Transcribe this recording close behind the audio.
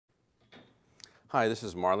Hi, this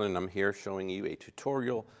is Marlon, and I'm here showing you a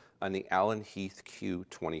tutorial on the Heath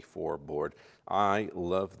Q24 board. I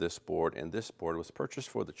love this board, and this board was purchased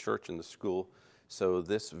for the church and the school, so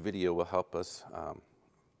this video will help us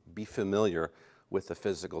be familiar with the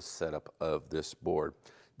physical setup of this board.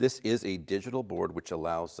 This is a digital board which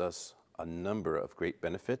allows us a number of great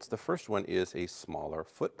benefits. The first one is a smaller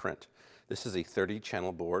footprint. This is a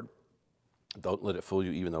 30-channel board. Don't let it fool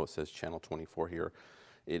you, even though it says channel 24 here.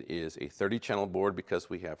 It is a 30-channel board because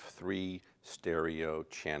we have 3 stereo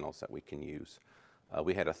channels that we can use.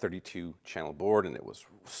 We had a 32-channel board, and it was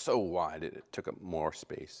so wide it took up more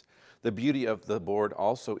space. The beauty of the board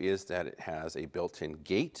also is that it has a built-in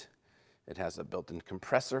gate. It has a built-in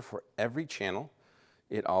compressor for every channel.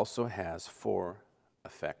 It also has 4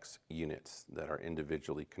 effects units that are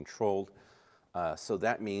individually controlled. So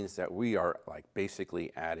that means that we are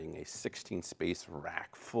basically adding a 16-space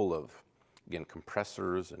rack full of, again,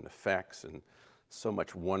 compressors and effects and so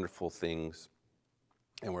much wonderful things,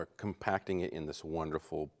 and we're compacting it in this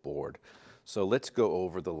wonderful board. So let's go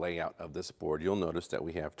over the layout of this board. You'll notice that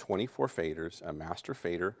we have 24 faders, a master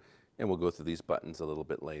fader, and we'll go through these buttons a little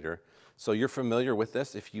bit later. So you're familiar with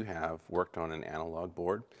this if you have worked on an analog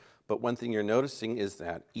board. But one thing you're noticing is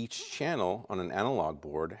that each channel on an analog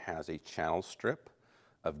board has a channel strip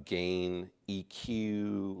of gain,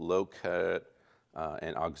 EQ, low cut,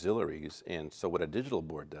 and auxiliaries. And so what a digital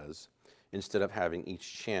board does, instead of having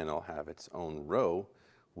each channel have its own row,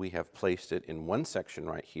 we have placed it in one section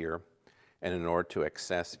right here. And in order to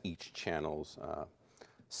access each channel's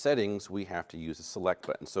settings, we have to use a select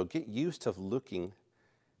button. So get used to looking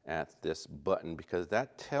at this button, because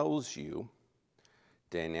that tells you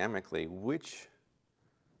dynamically which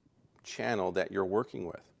channel that you're working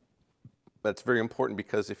with. That's very important,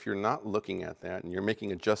 because if you're not looking at that and you're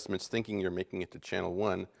making adjustments thinking you're making it to channel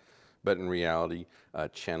 1, but in reality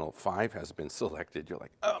channel 5 has been selected, you're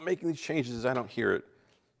like, oh, making these changes, I don't hear it.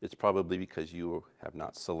 It's probably because you have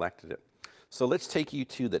not selected it. So let's take you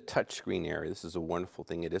to the touch screen area. This is a wonderful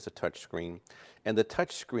thing. It is a touch screen, and the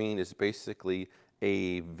touch screen is basically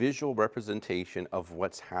a visual representation of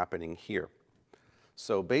what's happening here.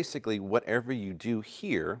 So basically whatever you do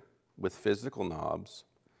here with physical knobs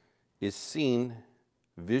is seen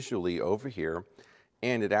visually over here,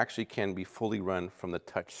 and it actually can be fully run from the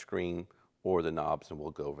touch screen or the knobs, and we'll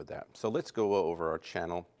go over that. So let's go over our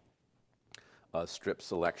channel strip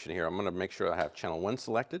selection here. I'm going to make sure I have channel 1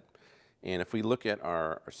 selected, and if we look at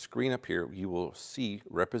our screen up here, you will see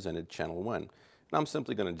represented channel 1. And I'm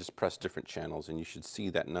simply going to just press different channels, and you should see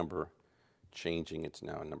that number changing. It's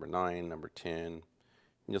now number 9, number 10, and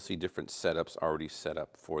you'll see different setups already set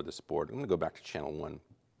up for this board. I'm going to go back to channel 1.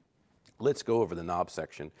 Let's go over the knob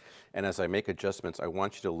section, and as I make adjustments, I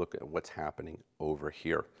want you to look at what's happening over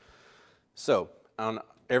here. So on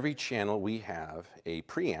every channel we have a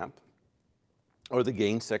preamp, or the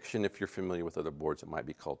gain section. If you're familiar with other boards, it might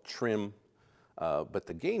be called trim. But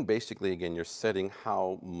the gain, basically, again, you're setting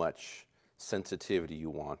how much sensitivity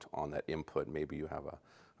you want on that input. Maybe you have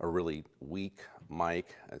a really weak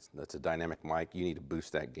mic, that's a dynamic mic. You need to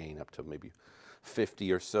boost that gain up to maybe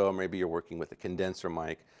 50 or so. Maybe you're working with a condenser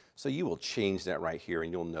mic. So you will change that right here,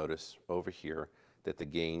 and you'll notice over here that the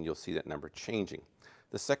gain, you'll see that number changing.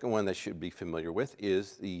 The second one that you should be familiar with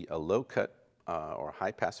is the low cut or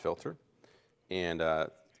high pass filter. And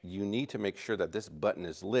you need to make sure that this button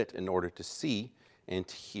is lit in order to see and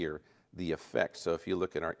to hear the effect. So if you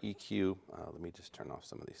look at our EQ, let me just turn off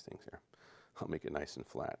some of these things here. I'll make it nice and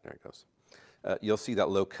flat. There it goes. You'll see that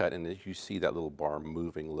low cut, and you see that little bar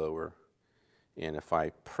moving lower. And if I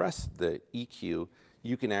press the EQ,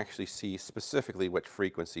 you can actually see specifically what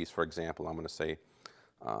frequencies. For example, I'm going to say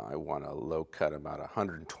I want a low cut about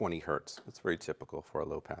 120 hertz. That's very typical for a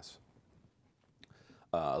low pass,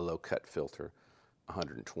 a low cut filter,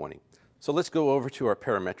 120. So let's go over to our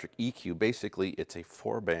parametric EQ. Basically, it's a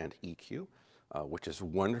 4-band EQ, which is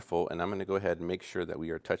wonderful. And I'm going to go ahead and make sure that we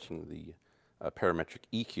are touching the parametric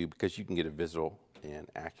EQ, because you can get a visual and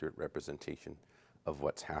accurate representation of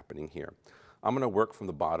what's happening here. I'm going to work from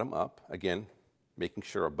the bottom up, again, making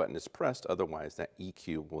sure our button is pressed, otherwise that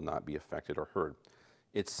EQ will not be affected or heard.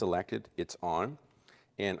 It's selected, it's on,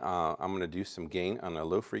 and I'm going to do some gain on a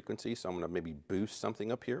low frequency, so I'm going to maybe boost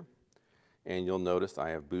something up here, and you'll notice I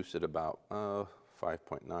have boosted about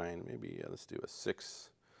 5.9, maybe let's do a 5.9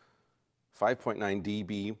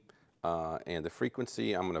 dB, and the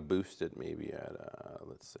frequency, I'm going to boost it maybe at,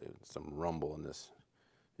 let's say, some rumble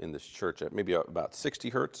in this church at maybe about 60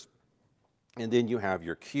 hertz. And then you have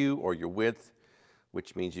your Q, or your width,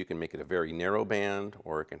 which means you can make it a very narrow band,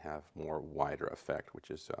 or it can have more wider effect,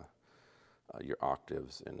 which is your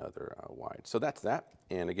octaves and other wide. So that's that.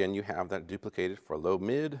 And again, you have that duplicated for low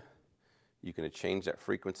mid. You can change that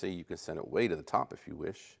frequency. You can send it way to the top if you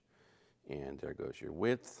wish. And there goes your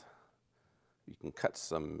width. You can cut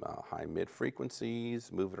some high mid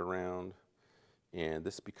frequencies, move it around. And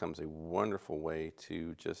this becomes a wonderful way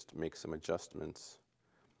to just make some adjustments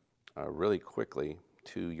really quickly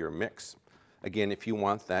to your mix. Again, if you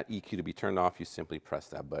want that EQ to be turned off, you simply press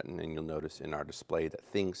that button and you'll notice in our display that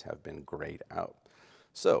things have been grayed out.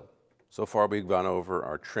 So far we've gone over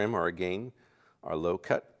our trim, our gain, our low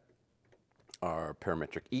cut, our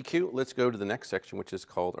parametric EQ. Let's go to the next section, which is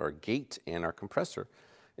called our gate and our compressor.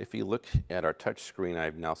 If you look at our touch screen,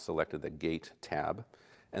 I've now selected the gate tab.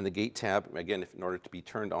 And the gate tab, again, in order to be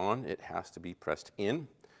turned on, it has to be pressed in.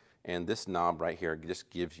 And this knob right here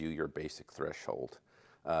just gives you your basic threshold.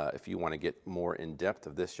 If you want to get more in depth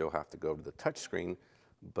of this, you'll have to go to the touch screen,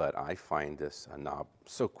 but I find this knob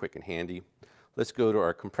so quick and handy. Let's go to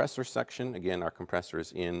our compressor section. Again, our compressor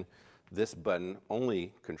is in. This button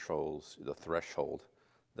only controls the threshold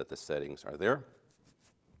that the settings are there.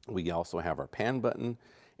 We also have our pan button,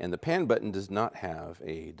 and the pan button does not have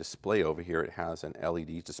a display over here. It has an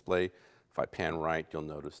LED display. If I pan right, you'll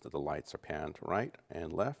notice that the lights are panned right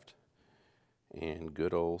and left and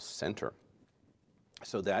good old center.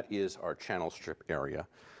 So that is our channel strip area.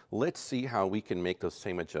 Let's see how we can make those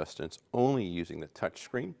same adjustments only using the touch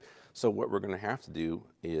screen. So what we're going to have to do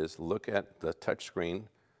is look at the touch screen,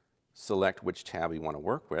 select which tab we want to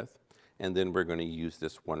work with, and then we're going to use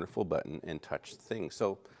this wonderful button and touch things.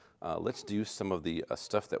 So let's do some of the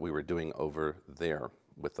stuff that we were doing over there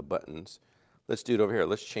with the buttons. Let's do it over here.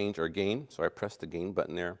 Let's change our gain. So I press the gain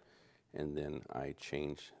button there, and then I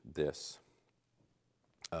change this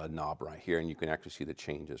knob right here, and you can actually see the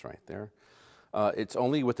changes right there. It's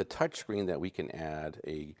only with the touch screen that we can add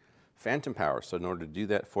a phantom power. So in order to do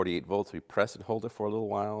that, 48 volts, we press and hold it for a little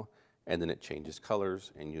while, and then it changes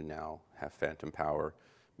colors, and you now have phantom power.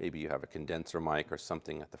 Maybe you have a condenser mic or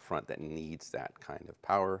something at the front that needs that kind of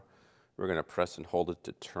power. We're going to press and hold it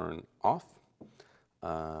to turn off.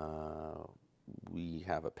 We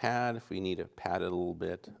have a pad if we need to pad it a little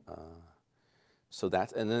bit. So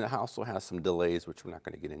that's, and then it also has some delays, which we're not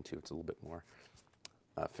going to get into. It's a little bit more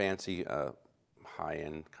fancy,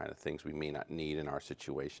 high-end kind of things we may not need in our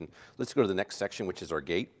situation. Let's go to the next section, which is our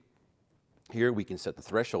gate. Here we can set the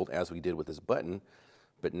threshold as we did with this button,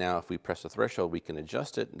 but now if we press the threshold, we can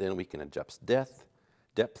adjust it. Then we can adjust depth,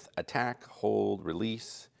 attack, hold,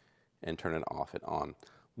 release, and turn it off and on.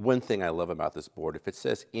 One thing I love about this board, if it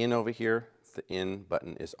says in over here, the in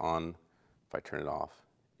button is on. If I turn it off,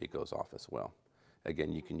 it goes off as well.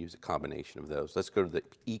 Again, you can use a combination of those. Let's go to the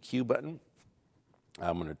EQ button.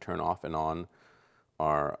 I'm going to turn off and on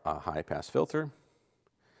our high pass filter.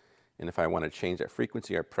 And if I want to change that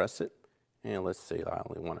frequency, I press it. And let's say I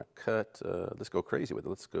only want to cut, let's go crazy with it.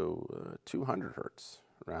 Let's go 200 hertz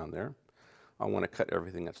around there. I want to cut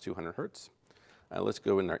everything that's 200 hertz. Let's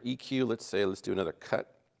go in our EQ. Let's do another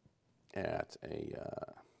cut at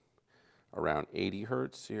around 80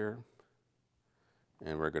 hertz here.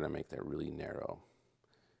 And we're going to make that really narrow.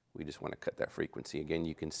 We just want to cut that frequency. Again,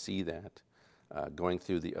 you can see that going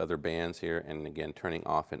through the other bands here, and again, turning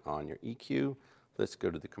off and on your EQ. Let's go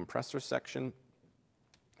to the compressor section.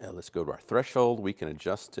 Let's go to our threshold. We can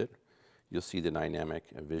adjust it. You'll see the dynamic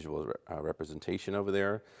visual representation over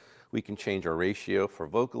there. We can change our ratio for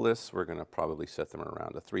vocalists. We're going to probably set them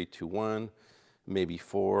around a 3-2-1, maybe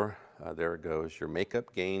 4. There goes your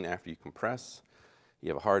makeup gain after you compress. You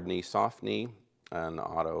have a hard knee, soft knee, and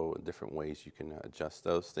auto, different ways you can adjust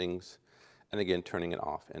those things. And again, turning it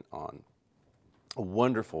off and on. A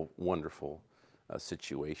wonderful, wonderful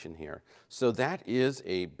situation here. So that is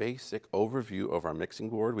a basic overview of our mixing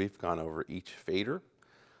board. We've gone over each fader.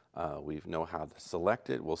 We know how to select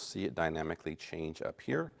it. We'll see it dynamically change up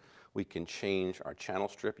here. We can change our channel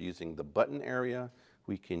strip using the button area.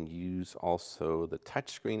 We can use also the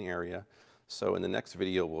touchscreen area. So in the next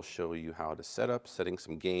video, we'll show you how to set up, setting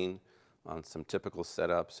some gain on some typical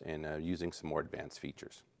setups, and using some more advanced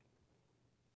features.